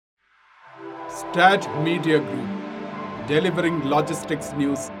Stat Media Group, delivering logistics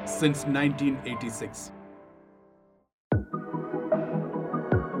news since 1986.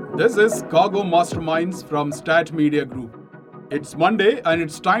 This is Cargo Masterminds from Stat Media Group. It's Monday and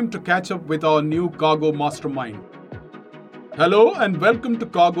it's time to catch up with our new Cargo Mastermind. Hello and welcome to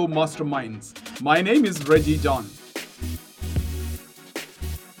Cargo Masterminds. My name is Reggie John.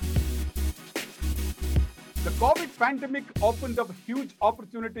 The COVID pandemic opened up huge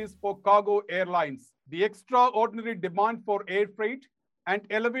opportunities for cargo airlines. The extraordinary demand for air freight and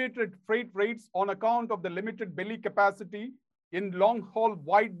elevated freight rates on account of the limited belly capacity in long-haul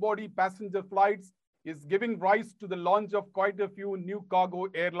wide-body passenger flights is giving rise to the launch of quite a few new cargo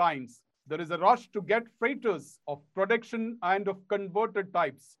airlines. There is a rush to get freighters of production and of converted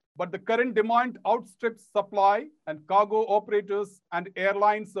types. But the current demand outstrips supply, and cargo operators and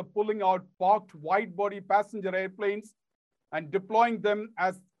airlines are pulling out parked wide-body passenger airplanes and deploying them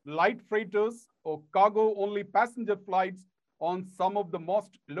as light freighters or cargo-only passenger flights on some of the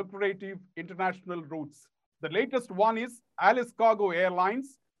most lucrative international routes. The latest one is AlisCargo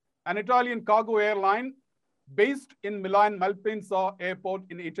Airlines, an Italian cargo airline based in Milan Malpensa Airport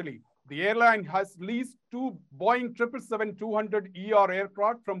in Italy. The airline has leased two Boeing 777-200ER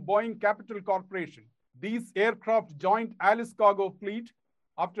aircraft from Boeing Capital Corporation. These aircraft joined AlisCargo fleet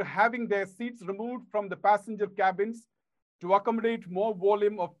after having their seats removed from the passenger cabins to accommodate more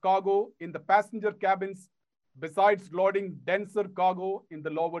volume of cargo in the passenger cabins besides loading denser cargo in the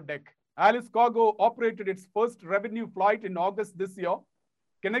lower deck. AlisCargo operated its first revenue flight in August this year,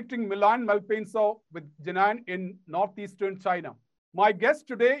 connecting Milan Malpensa with Jinan in northeastern China. My guest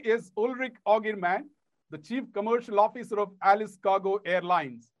today is Ulrich Ogiermann, the Chief Commercial Officer of AlisCargo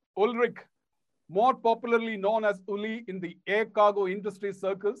Airlines. Ulrich, more popularly known as Uli in the air cargo industry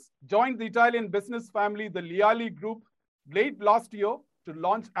circles, joined the Italian business family, the Leali Group, late last year to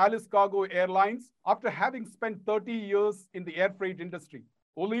launch AlisCargo Airlines after having spent 30 years in the air freight industry.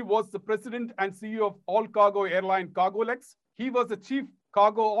 Uli was the president and CEO of all cargo airline Cargolex. He was the chief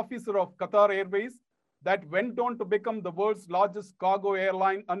cargo officer of Qatar Airways, that went on to become the world's largest cargo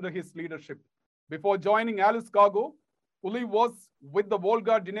airline under his leadership. Before joining AlisCargo, Uli was with the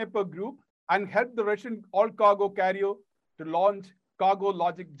Volga Dnieper Group and helped the Russian all-cargo carrier to launch Cargo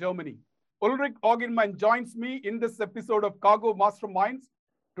Logic Germany. Ulrich Ogiermann joins me in this episode of Cargo Masterminds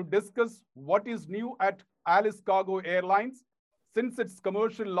to discuss what is new at AlisCargo Airlines since its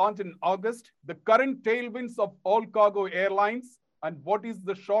commercial launch in August, the current tailwinds of all cargo airlines, and what is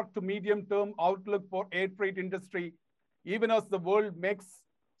the short to medium term outlook for air freight industry, even as the world makes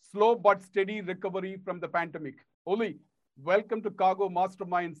slow but steady recovery from the pandemic. Uli, welcome to Cargo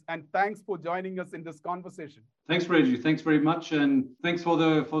Masterminds, and thanks for joining us in this conversation. Thanks, Reggie. Thanks very much, and thanks for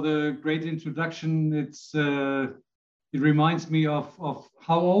the great introduction. It reminds me of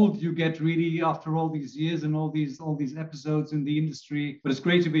how old you get really after all these years and all these episodes in the industry. But it's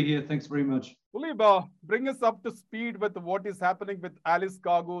great to be here. Thanks very much. Uli, bring us up to speed with what is happening with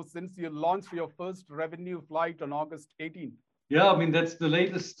AlisCargo since you launched your first revenue flight on August 18th. Yeah, I mean, that's the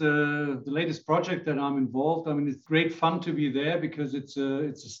latest project that I'm involved. I mean, it's great fun to be there because it's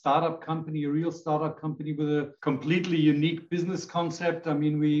a startup company, a real startup company with a completely unique business concept. I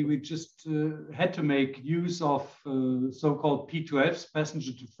mean, we just had to make use of so-called P2Fs,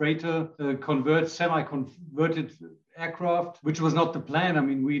 passenger to freighter, semi-converted aircraft, which was not the plan. I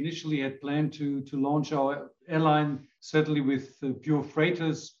mean, we initially had planned to launch our airline certainly with pure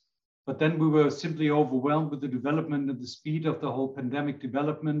freighters. But then we were simply overwhelmed with the development and the speed of the whole pandemic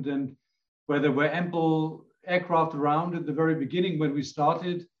development, and where there were ample aircraft around at the very beginning when we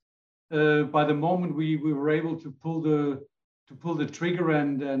started. By the moment we were able to pull the trigger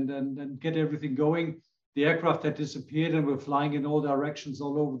and get everything going, the aircraft had disappeared and were flying in all directions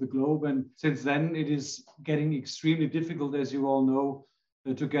all over the globe. And since then, it is getting extremely difficult, as you all know,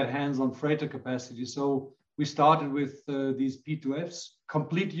 to get hands on freighter capacity. So we started with these P2Fs,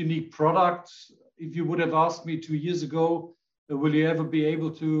 complete unique products. If you would have asked me 2 years ago, will you ever be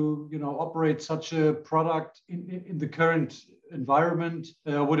able to, operate such a product in the current environment?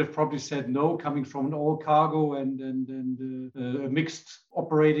 I would have probably said no, coming from an all cargo and a mixed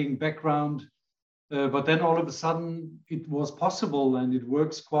operating background. But then all of a sudden, it was possible, and it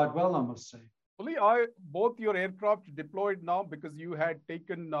works quite well, I must say. Uli, both your aircraft deployed now because you had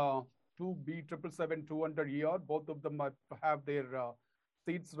taken two B 777-200ER. Both of them have their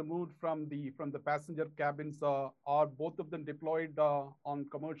seats removed from the passenger cabins. Are both of them deployed on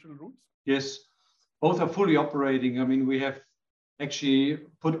commercial routes? Yes, both are fully operating. I mean, we have actually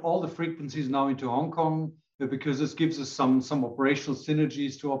put all the frequencies now into Hong Kong because this gives us some operational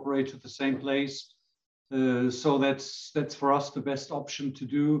synergies to operate to the same place. So that's for us the best option to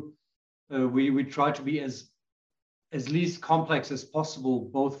do. we try to be as least complex as possible,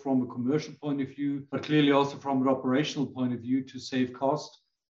 both from a commercial point of view, but clearly also from an operational point of view to save cost.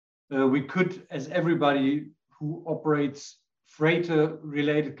 We could, as everybody who operates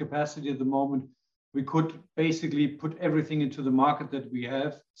freighter-related capacity at the moment, we could basically put everything into the market that we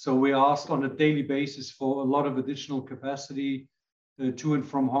have. So we ask on a daily basis for a lot of additional capacity to and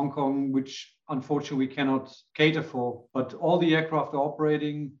from Hong Kong, which unfortunately we cannot cater for. But all the aircraft are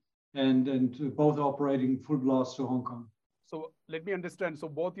operating and both are operating full blast to Hong Kong. So let me understand. So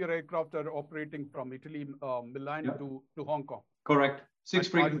both your aircraft are operating from Italy, Milan to Hong Kong. Correct. 6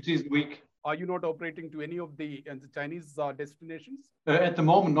 frequencies a week. Are you not operating to any of the Chinese destinations? At the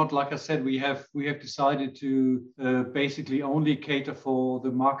moment, not. Like I said, we have decided to basically only cater for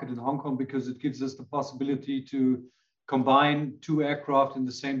the market in Hong Kong because it gives us the possibility to combine 2 aircraft in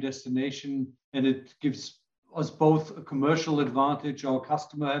the same destination, and it gives us both a commercial advantage. Our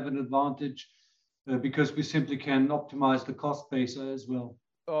customer have an advantage because we simply can optimize the cost base as well.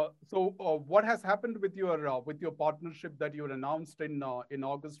 So what has happened with your partnership that you announced in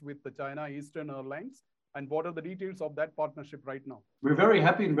August with the China Eastern Airlines, and what are the details of that partnership right now? We're very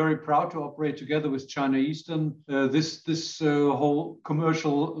happy and very proud to operate together with China Eastern. This whole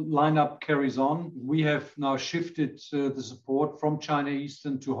commercial lineup carries on. We have now shifted the support from China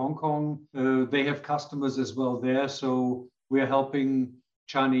Eastern to Hong Kong. They have customers as well there, so we're helping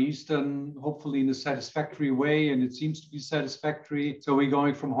China Eastern, hopefully in a satisfactory way, and it seems to be satisfactory. So we're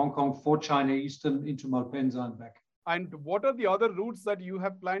going from Hong Kong for China Eastern into Malpensa and back. And what are the other routes that you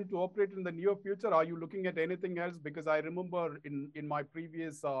have planned to operate in the near future? Are you looking at anything else? Because I remember in my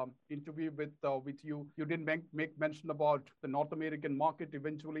previous interview with you, you didn't make mention about the North American market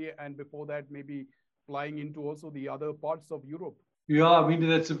eventually, and before that, maybe flying into also the other parts of Europe. Yeah, I mean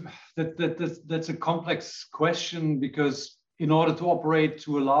that's a complex question because in order to operate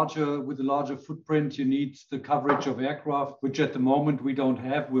with a larger footprint, you need the coverage of aircraft, which at the moment we don't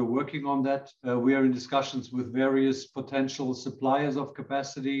have. We're working on that. We are in discussions with various potential suppliers of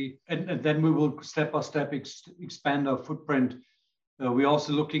capacity, and then we will step by step expand our footprint. We're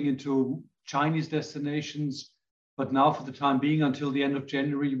also looking into Chinese destinations, but now for the time being, until the end of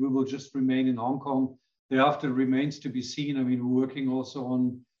January, we will just remain in Hong Kong. Thereafter remains to be seen. I mean, we're working also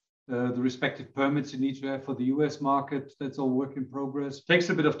on the respective permits you need to have for the US market. That's all work in progress. Takes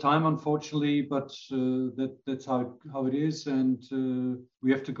a bit of time, unfortunately, but that's how it is. And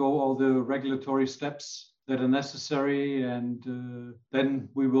we have to go all the regulatory steps that are necessary. And then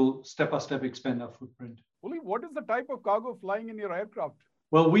we will step by step expand our footprint. Uli, what is the type of cargo flying in your aircraft?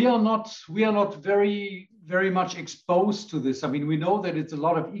 Well, we are not very much exposed to this. I mean, we know that it's a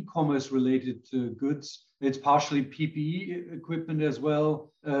lot of e-commerce related goods. It's partially PPE equipment as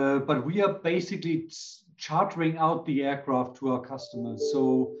well, but we are basically chartering out the aircraft to our customers.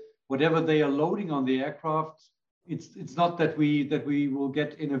 So whatever they are loading on the aircraft, it's not that we will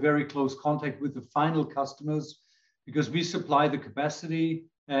get in a very close contact with the final customers, because we supply the capacity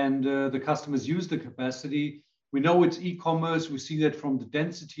and the customers use the capacity. We know it's e-commerce. We see that from the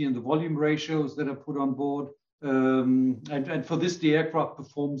density and the volume ratios that are put on board. And for this, the aircraft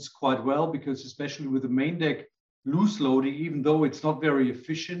performs quite well because especially with the main deck loose loading, even though it's not very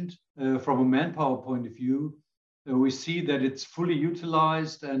efficient from a manpower point of view, we see that it's fully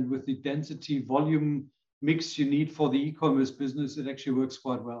utilized, and with the density volume mix you need for the e-commerce business, it actually works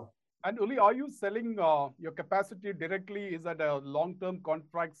quite well. And Uli, are you selling your capacity directly? Is that a long-term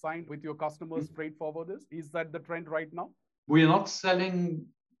contract signed with your customers, freight forwarders? Is that the trend right now? We are not selling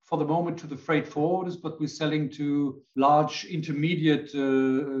for the moment to the freight forwarders, but we're selling to large intermediate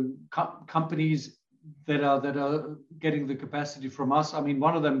companies that are getting the capacity from us. I mean,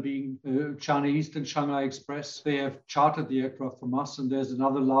 one of them being China Eastern Shanghai Express. They have chartered the aircraft from us, and there's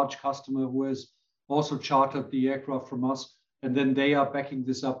another large customer who has also chartered the aircraft from us. And then they are backing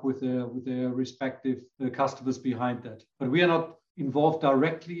this up with their respective customers behind that. But we are not involved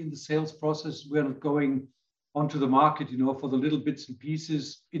directly in the sales process. We are not going onto the market, for the little bits and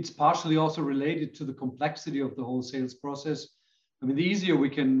pieces. It's partially also related to the complexity of the whole sales process. I mean, the easier we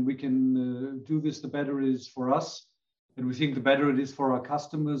can do this, the better it is for us, and we think the better it is for our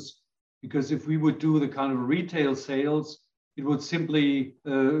customers. Because if we would do the kind of retail sales, it would simply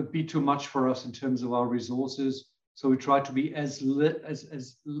be too much for us in terms of our resources. So we try to be as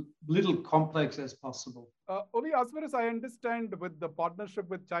little complex as possible. Uli, as far as I understand, with the partnership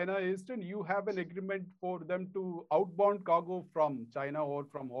with China Eastern, you have an agreement for them to outbound cargo from China or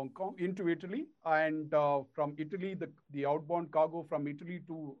from Hong Kong into Italy, and from Italy, the outbound cargo from Italy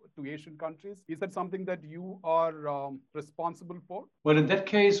to Asian countries. Is that something that you are responsible for? Well, in that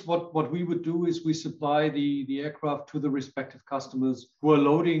case, what we would do is we supply the aircraft to the respective customers who are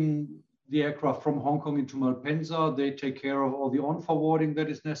loading the aircraft from Hong Kong into Malpensa. They take care of all the on-forwarding that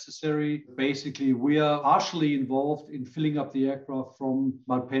is necessary. Basically, we are partially involved in filling up the aircraft from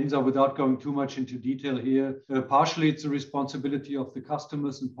Malpensa without going too much into detail here. Partially, it's a responsibility of the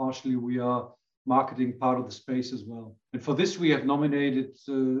customers, and partially we are marketing part of the space as well. And for this, we have nominated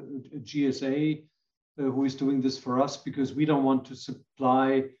a GSA who is doing this for us, because we don't want to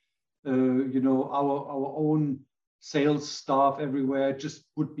supply our own sales staff everywhere. It just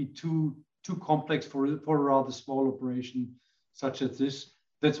would be too complex for a rather small operation such as this.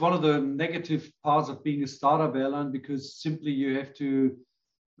 That's one of the negative parts of being a startup airline, because simply you have to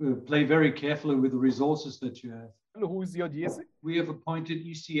play very carefully with the resources that you have. Who is your GSA? We have appointed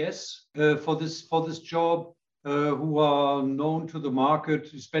ECS for this job, who are known to the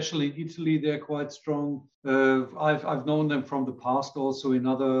market, especially in Italy. They're quite strong. I've known them from the past, also in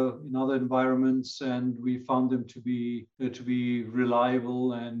other environments, and we found them to be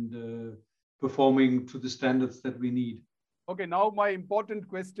reliable and performing to the standards that we need. Okay, now my important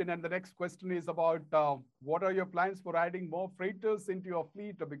question, and the next question is about what are your plans for adding more freighters into your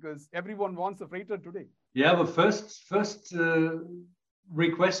fleet, because everyone wants a freighter today. Yeah, but first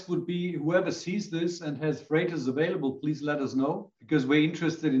request would be, whoever sees this and has freighters available, please let us know, because we're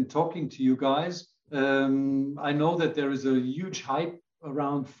interested in talking to you guys. I know that there is a huge hype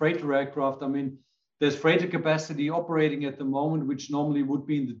around freighter aircraft. I mean, there's freighter capacity operating at the moment, which normally would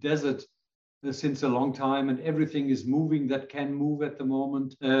be in the desert since a long time, and everything is moving that can move at the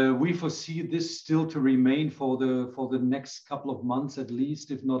moment. We foresee this still to remain for the next couple of months at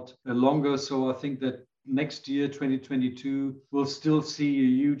least, if not longer. So I think that next year, 2022, we'll still see a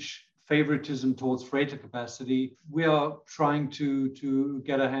huge favoritism towards freighter capacity. We are trying to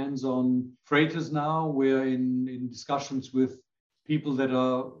get our hands on freighters now. We're in discussions with people that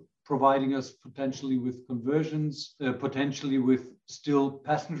are providing us potentially with conversions, potentially with still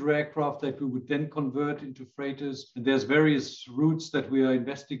passenger aircraft that we would then convert into freighters. And there's various routes that we are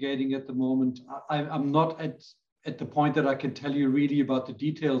investigating at the moment. I'm not at the point that I can tell you really about the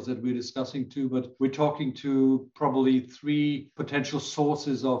details that we're discussing too, but we're talking to probably 3 potential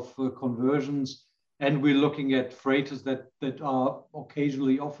sources of conversions. And we're looking at freighters that are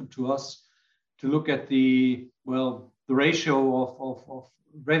occasionally offered to us to look at the ratio of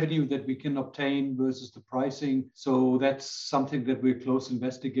revenue that we can obtain versus the pricing. So that's something that we're close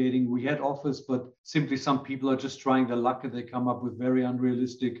investigating. We had offers, but simply some people are just trying their luck, and they come up with very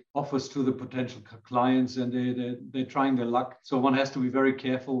unrealistic offers to the potential clients, and they're trying their luck. So one has to be very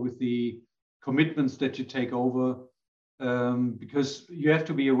careful with the commitments that you take over, because you have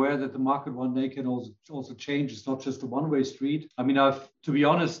to be aware that the market one day can also change. It's not just a one-way street. I mean, to be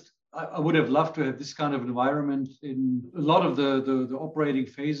honest, I would have loved to have this kind of environment in a lot of the operating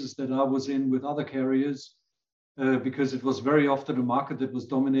phases that I was in with other carriers, because it was very often a market that was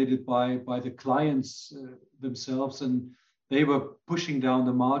dominated by the clients themselves, and they were pushing down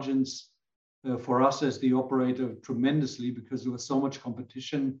the margins for us as the operator tremendously, because there was so much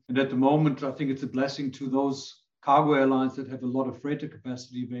competition. And at the moment, I think it's a blessing to those cargo airlines that have a lot of freighter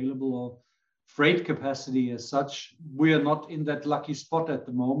capacity available, or freight capacity as such. We are not in that lucky spot at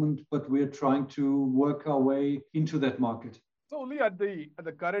the moment, but we're trying to work our way into that market. So only at the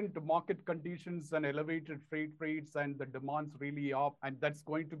current market conditions and elevated freight rates, and the demand's really up, and that's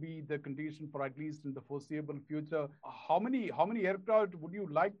going to be the condition for at least in the foreseeable future. How many aircraft would you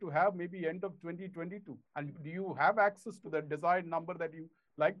like to have maybe end of 2022? And do you have access to the desired number that you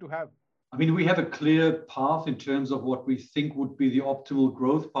like to have? I mean, we have a clear path in terms of what we think would be the optimal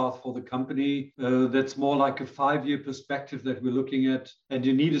growth path for the company. That's more like a 5-year perspective that we're looking at. And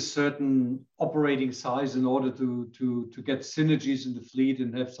you need a certain operating size in order to get synergies in the fleet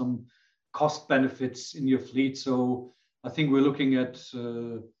and have some cost benefits in your fleet. So I think we're looking at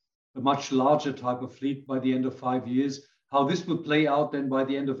a much larger type of fleet by the end of 5 years. How this will play out then by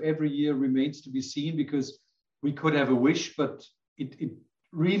the end of every year remains to be seen, because we could have a wish, but it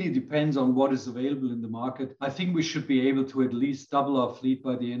really depends on what is available in the market. I think we should be able to at least double our fleet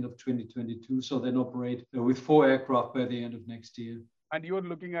by the end of 2022, so then operate with 4 aircraft by the end of next year. And you're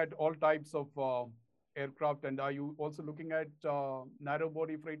looking at all types of aircraft, and are you also looking at narrow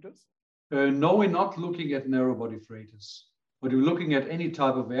body freighters? No, we're not looking at narrow body freighters, but we're looking at any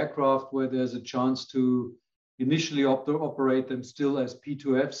type of aircraft where there's a chance to initially operate them still as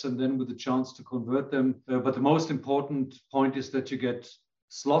P2Fs, and then with a chance to convert them. But the most important point is that you get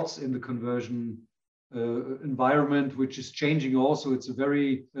slots in the conversion environment, which is changing also. It's a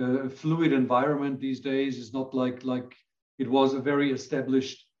very fluid environment these days. It's not like it was a very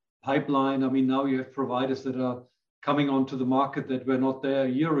established pipeline. I mean, now you have providers that are coming onto the market that were not there a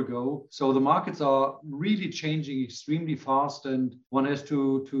year ago. So the markets are really changing extremely fast, and one has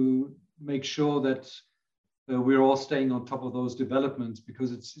to make sure that we're all staying on top of those developments,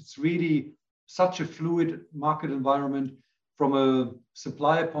 because it's really such a fluid market environment from a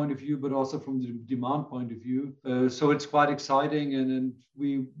supplier point of view, but also from the demand point of view. So it's quite exciting, and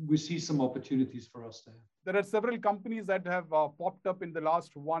we see some opportunities for us there. There are several companies that have popped up in the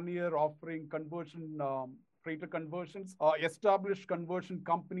last 1 year offering freighter conversions, established conversion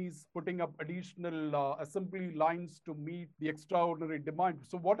companies putting up additional assembly lines to meet the extraordinary demand.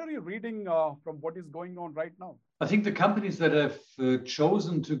 So what are you reading from what is going on right now? I think the companies that have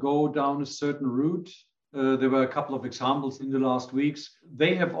chosen to go down a certain route, there were a couple of examples in the last weeks.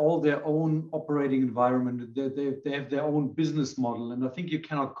 They have all their own operating environment. They have their own business model. And I think you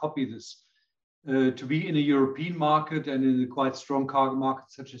cannot copy this. To be in a European market and in a quite strong cargo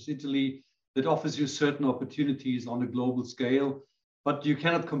market such as Italy, that offers you certain opportunities on a global scale. But you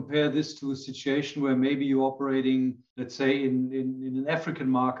cannot compare this to a situation where maybe you're operating, let's say, in an African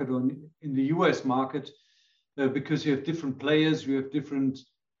market or in the US market, because you have different players, you have different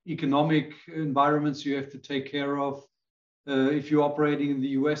economic environments you have to take care of. If you're operating in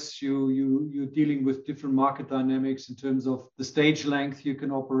the US, you're dealing with different market dynamics in terms of the stage length you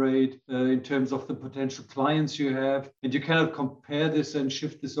can operate, in terms of the potential clients you have. And you cannot compare this and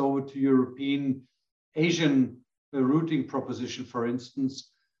shift this over to European, Asian routing proposition, for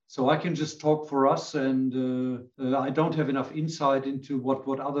instance. So I can just talk for us, and I don't have enough insight into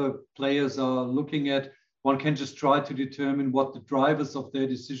what other players are looking at. One can just try to determine what the drivers of their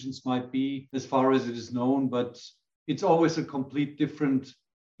decisions might be as far as it is known, but it's always a complete different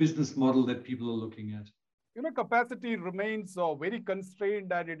business model that people are looking at. Capacity remains very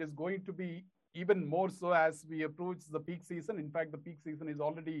constrained, and it is going to be even more so as we approach the peak season. In fact, the peak season is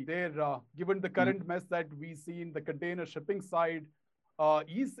already there, given the current mess that we see in the container shipping side.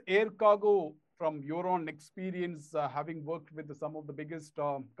 Is AirCargo, from your own experience, having worked with some of the biggest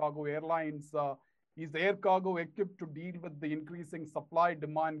cargo airlines, is AirCargo equipped to deal with the increasing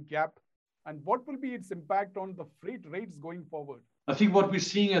supply-demand gap? And what will be its impact on the freight rates going forward? I think what we're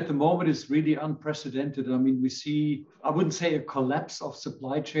seeing at the moment is really unprecedented. I mean, we see, I wouldn't say a collapse of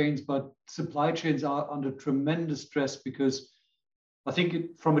supply chains, but supply chains are under tremendous stress, because I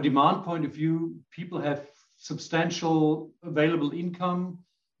think from a demand point of view, people have substantial available income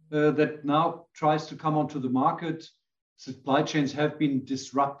that now tries to come onto the market. Supply chains have been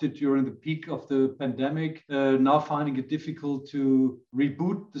disrupted during the peak of the pandemic, now finding it difficult to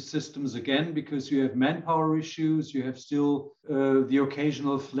reboot the systems again, because you have manpower issues, you have still the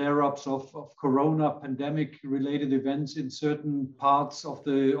occasional flare-ups of corona pandemic related events in certain parts of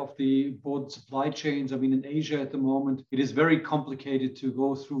the important supply chains. I mean, in Asia at the moment, it is very complicated to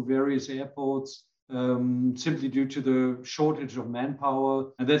go through various airports, simply due to the shortage of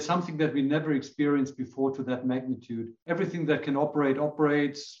manpower. And that's something that we never experienced before to that magnitude. Everything that can operate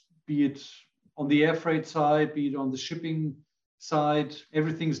operates, be it on the air freight side, be it on the shipping side.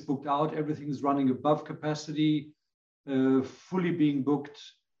 Everything's booked out, everything's running above capacity, fully being booked.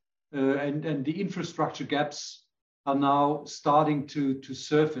 And the infrastructure gaps are now starting to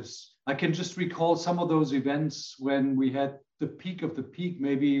surface. I can just recall some of those events when we had the peak of the peak,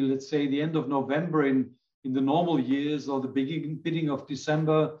 maybe let's say the end of November in the normal years, or the beginning of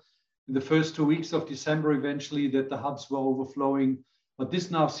December, in the first 2 weeks of December, eventually, that the hubs were overflowing. But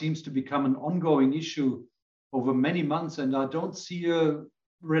this now seems to become an ongoing issue over many months, and I don't see a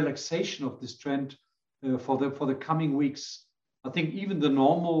relaxation of this trend for the coming weeks. I think even the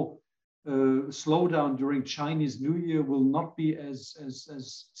normal slowdown during Chinese New Year will not be as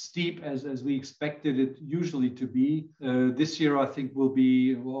steep as we expected it usually to be. This year, I think, will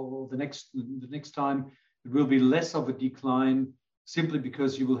be, well, the next time it will be less of a decline, simply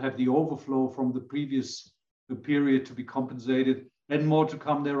because you will have the overflow from the previous period to be compensated, and more to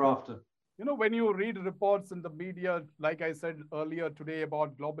come thereafter. When you read reports in the media, like I said earlier today,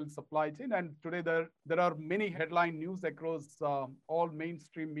 about global supply chain, and today there are many headline news across all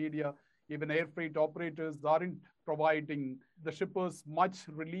mainstream media. Even air freight operators aren't providing the shippers much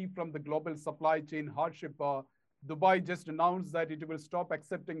relief from the global supply chain hardship. Dubai just announced that it will stop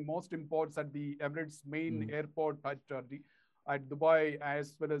accepting most imports at the Emirates main airport at Dubai,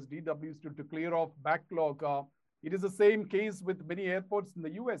 as well as DWs to clear off backlog. It is the same case with many airports in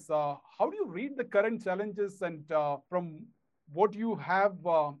the US. How do you read the current challenges, and from what you have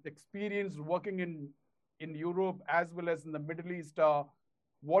experienced working in Europe as well as in the Middle East,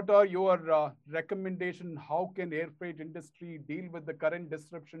 what are your recommendations? How can air freight industry deal with the current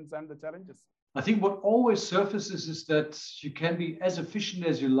disruptions and the challenges? I think what always surfaces is that you can be as efficient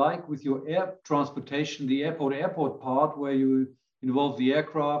as you like with your air transportation, the airport part, where you involve the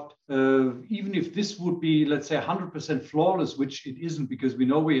aircraft. Even if this would be, let's say, 100% flawless, which it isn't, because we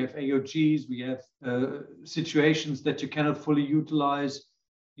know we have AOGs, we have situations that you cannot fully utilize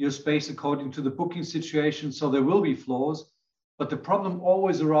your space according to the booking situation. So there will be flaws. But the problem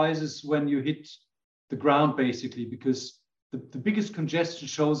always arises when you hit the ground, basically, because the biggest congestion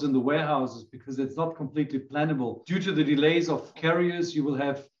shows in the warehouses, because it's not completely plannable. Due to the delays of carriers, you will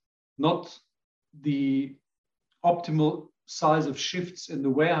have not the optimal size of shifts in the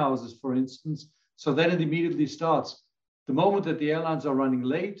warehouses, for instance. So then it immediately starts. The moment that the airlines are running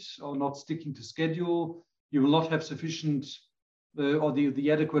late or not sticking to schedule, you will not have sufficient or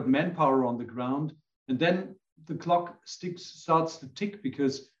the adequate manpower on the ground. And then the clock starts to tick,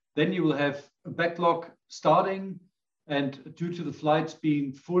 because then you will have a backlog starting, and due to the flights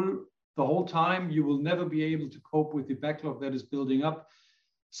being full the whole time, you will never be able to cope with the backlog that is building up.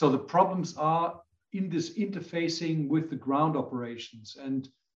 So the problems are in this interfacing with the ground operations, and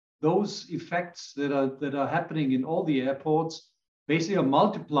those effects that are happening in all the airports basically are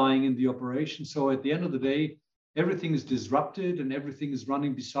multiplying in the operation. So at the end of the day, everything is disrupted and everything is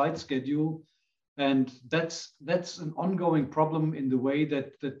running beside schedule. And that's an ongoing problem in the way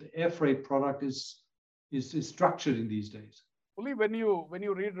that the air freight product is structured in these days. Only when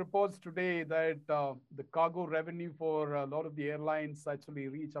you read reports today that the cargo revenue for a lot of the airlines actually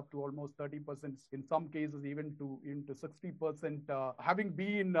reach up to almost 30%, in some cases even to 60%. Having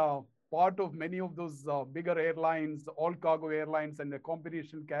been part of many of those bigger airlines, all cargo airlines, and a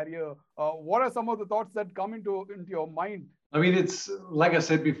competition carrier, what are some of the thoughts that come into your mind? I mean, it's like I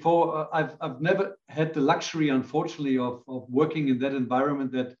said before, I've never had the luxury, unfortunately, of working in that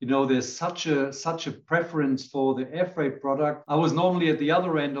environment that, there's such a preference for the air freight product. I was normally at the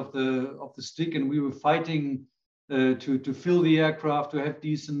other end of the stick, and we were fighting to fill the aircraft, to have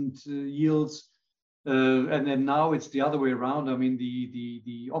decent yields. And then now it's the other way around. I mean,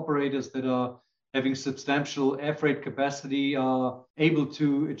 the operators that are having substantial air freight capacity are able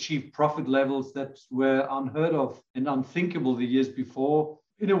to achieve profit levels that were unheard of and unthinkable the years before.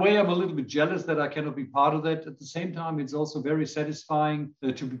 In a way, I'm a little bit jealous that I cannot be part of that. At the same time, it's also very satisfying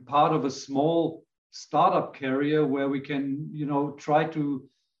to be part of a small startup carrier where we can, try to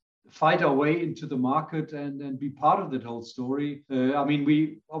fight our way into the market and be part of that whole story. I mean,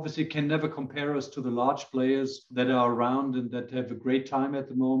 we obviously can never compare us to the large players that are around and that have a great time at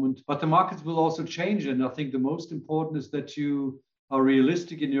the moment. But the markets will also change. And I think the most important is that you are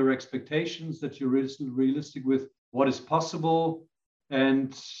realistic in your expectations, that you're realistic with what is possible,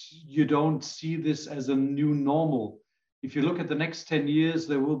 and you don't see this as a new normal. If you look at the next 10 years,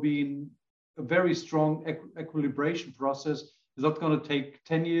 there will be a very strong equilibration process. It's not going to take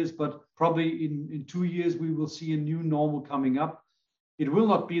 10 years, but probably in 2 years, we will see a new normal coming up. It will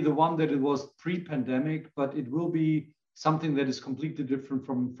not be the one that it was pre-pandemic, but it will be something that is completely different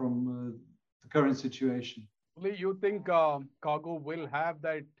from the current situation. You think cargo will have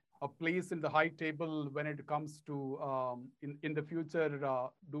a place in the high table when it comes to in the future?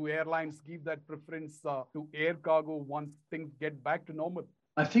 Do airlines give that preference to air cargo once things get back to normal?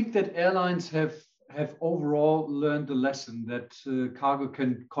 I think that airlines have overall learned the lesson that cargo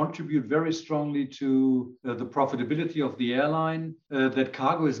can contribute very strongly to the profitability of the airline, that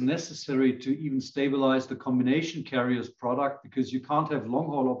cargo is necessary to even stabilize the combination carriers product, because you can't have long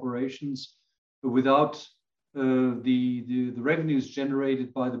haul operations without the revenues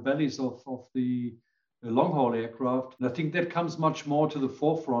generated by the bellies of the long haul aircraft. And I think that comes much more to the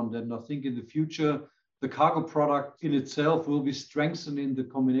forefront. And I think in the future, the cargo product in itself will be strengthened in the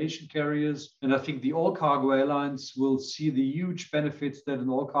combination carriers. And I think the all cargo airlines will see the huge benefits that an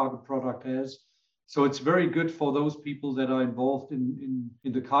all cargo product has. So it's very good for those people that are involved in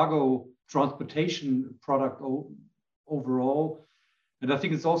the cargo transportation product overall. And I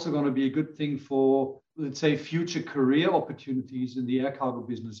think it's also going to be a good thing for, let's say, future career opportunities in the air cargo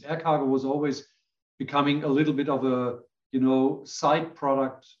business. Air cargo was always becoming a little bit of a, side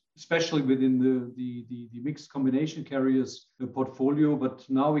product, especially within the mixed combination carriers portfolio. But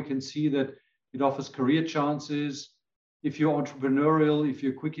now we can see that it offers career chances. If you're entrepreneurial, if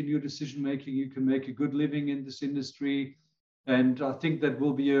you're quick in your decision making, you can make a good living in this industry. And I think that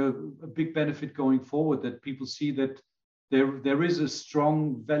will be a big benefit going forward, that people see that there is a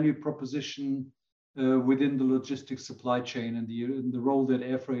strong value proposition within the logistics supply chain and the role that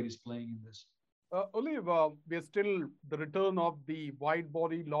air freight is playing in this. Ulrich, we're still, the return of the wide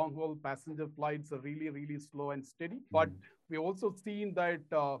body long haul passenger flights are really, really slow and steady. But we've also seen that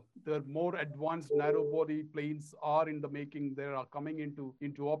the more advanced narrow body planes are in the making. They are coming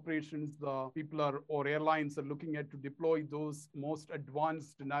into operations. The people or airlines are looking at to deploy those most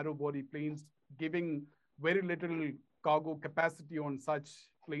advanced narrow body planes, giving very little cargo capacity on such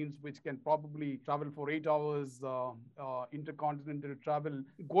planes, which can probably travel for 8 hours, intercontinental travel.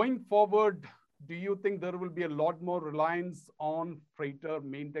 Going forward, do you think there will be a lot more reliance on freighter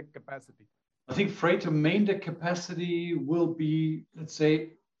main deck capacity? I think freighter main deck capacity will be, let's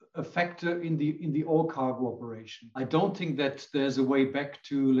say, a factor in the all cargo operation. I don't think that there's a way back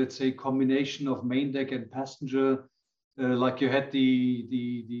to, let's say, combination of main deck and passenger. Like you had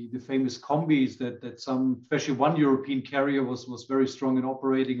the famous combis that some, especially one European carrier was very strong in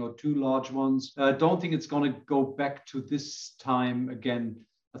operating, or two large ones. I don't think it's going to go back to this time again.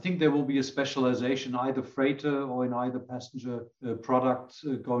 I think there will be a specialization, either freighter or in either passenger product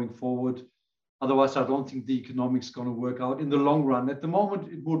going forward. Otherwise, I don't think the economics is going to work out in the long run. At the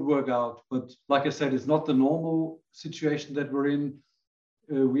moment, it would work out. But like I said, it's not the normal situation that we're in.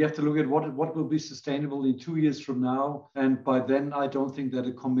 We have to look at what will be sustainable in 2 years from now. And by then, I don't think that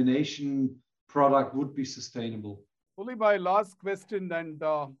a combination product would be sustainable. Only my last question, and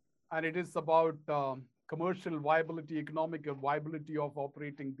it is about commercial viability, economic viability of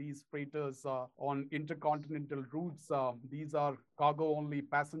operating these freighters on intercontinental routes. These are cargo-only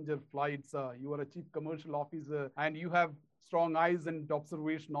passenger flights. You are a chief commercial officer, and you have strong eyes and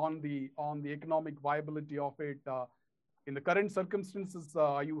observation on the economic viability of it. In the current circumstances,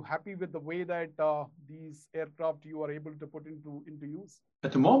 are you happy with the way that these aircraft you are able to put into use?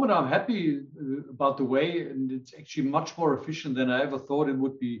 At the moment, I'm happy about the way, and it's actually much more efficient than I ever thought it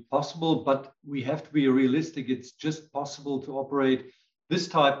would be possible. But we have to be realistic. It's just possible to operate this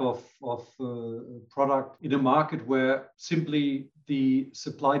type of product in a market where simply the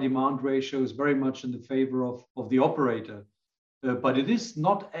supply-demand ratio is very much in the favor of the operator. But it is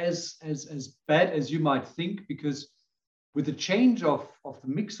not as bad as you might think, because with the change of the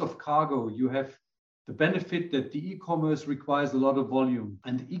mix of cargo, you have the benefit that the e-commerce requires a lot of volume,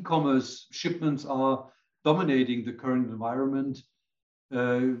 and e-commerce shipments are dominating the current environment.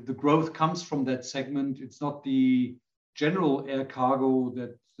 The growth comes from that segment. It's not the general air cargo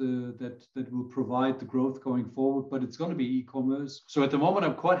that will provide the growth going forward, but it's going to be e-commerce. So at the moment,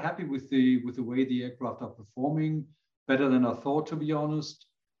 I'm quite happy with the way the aircraft are performing, better than I thought, to be honest,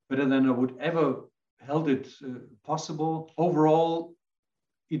 better than I would ever held it possible. Overall,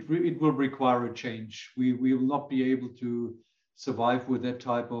 it will require a change. We will not be able to survive with that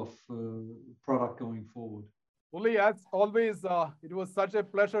type of product going forward. Uli, as always, it was such a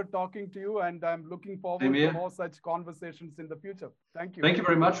pleasure talking to you, and I'm looking forward to more such conversations in the future. Thank you. Thank you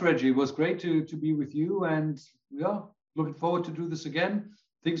very much, Reggie. It was great to be with you, and yeah, looking forward to do this again.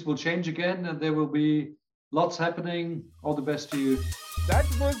 Things will change again, and there will be lots happening. All the best to you. That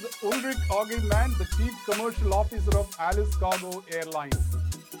was Ulrich Ogiermann, the Chief Commercial Officer of AlisCargo Airlines.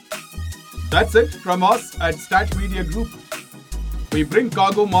 That's it from us at Stat Media Group. We bring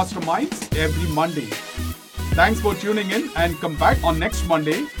cargo masterminds every Monday. Thanks for tuning in, and come back on next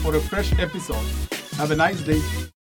Monday for a fresh episode. Have a nice day.